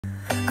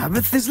A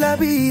veces la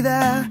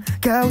vida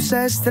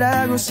causa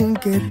estragos sin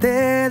que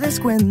te des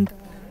cuenta.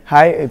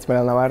 Hi, it's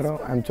Manel Navarro.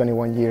 I'm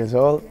 21 years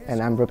old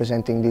and I'm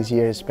representing this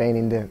year Spain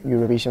in the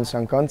Eurovision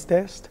Song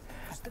Contest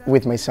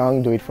with my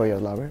song Do It For Your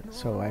Lover.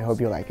 So I hope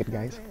you like it,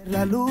 guys.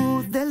 La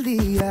luz del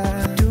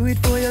día. Do it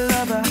for your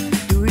lover.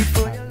 Do it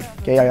for your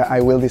lover. Okay,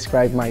 I will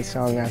describe my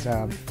song as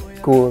a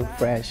cool,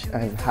 fresh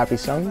and happy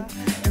song.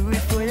 Do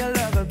it for your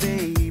lover,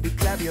 baby.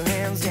 Clap your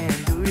hands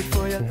and do it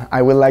for your.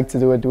 I would like to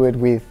do a duet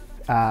with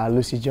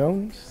Lucy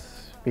Jones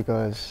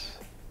because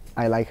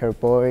I like her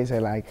voice, I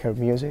like her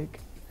music,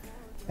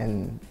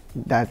 and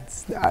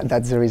that's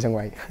the reason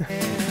why.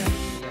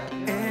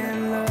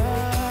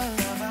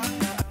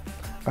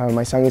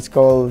 My song is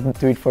called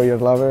Do It For Your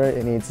Lover,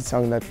 and it's a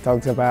song that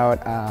talks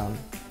about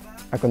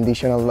a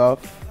conditional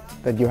love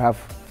that you have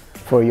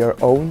for your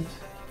own,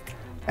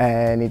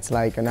 and it's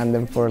like an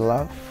anthem for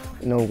love.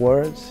 No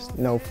words,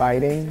 no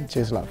fighting,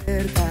 just love.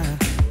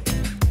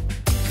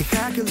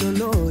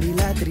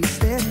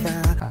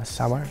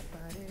 Summer,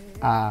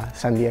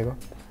 San Diego,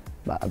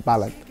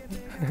 ballad,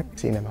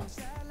 cinema,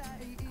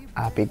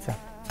 pizza.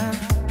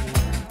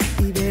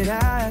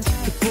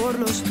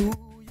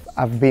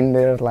 I've been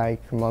there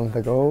like a month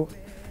ago.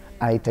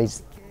 I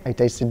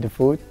tasted the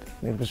food.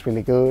 It was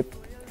really good.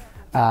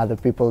 The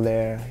people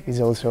there is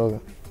also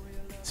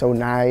so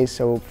nice,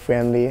 so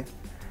friendly.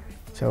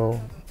 So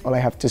all I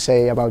have to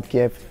say about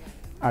Kyiv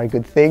are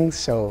good things.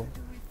 So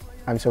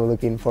I'm so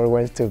looking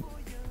forward to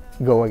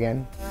go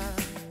again.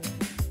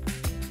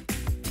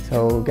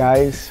 So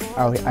guys,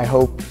 I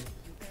hope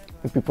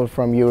the people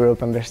from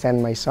Europe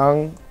understand my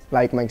song,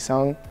 like my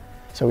song.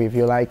 So if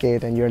you like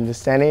it and you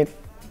understand it,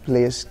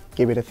 please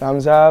give it a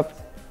thumbs up,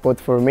 vote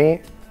for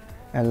me,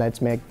 and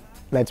let's make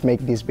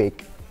this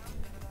big.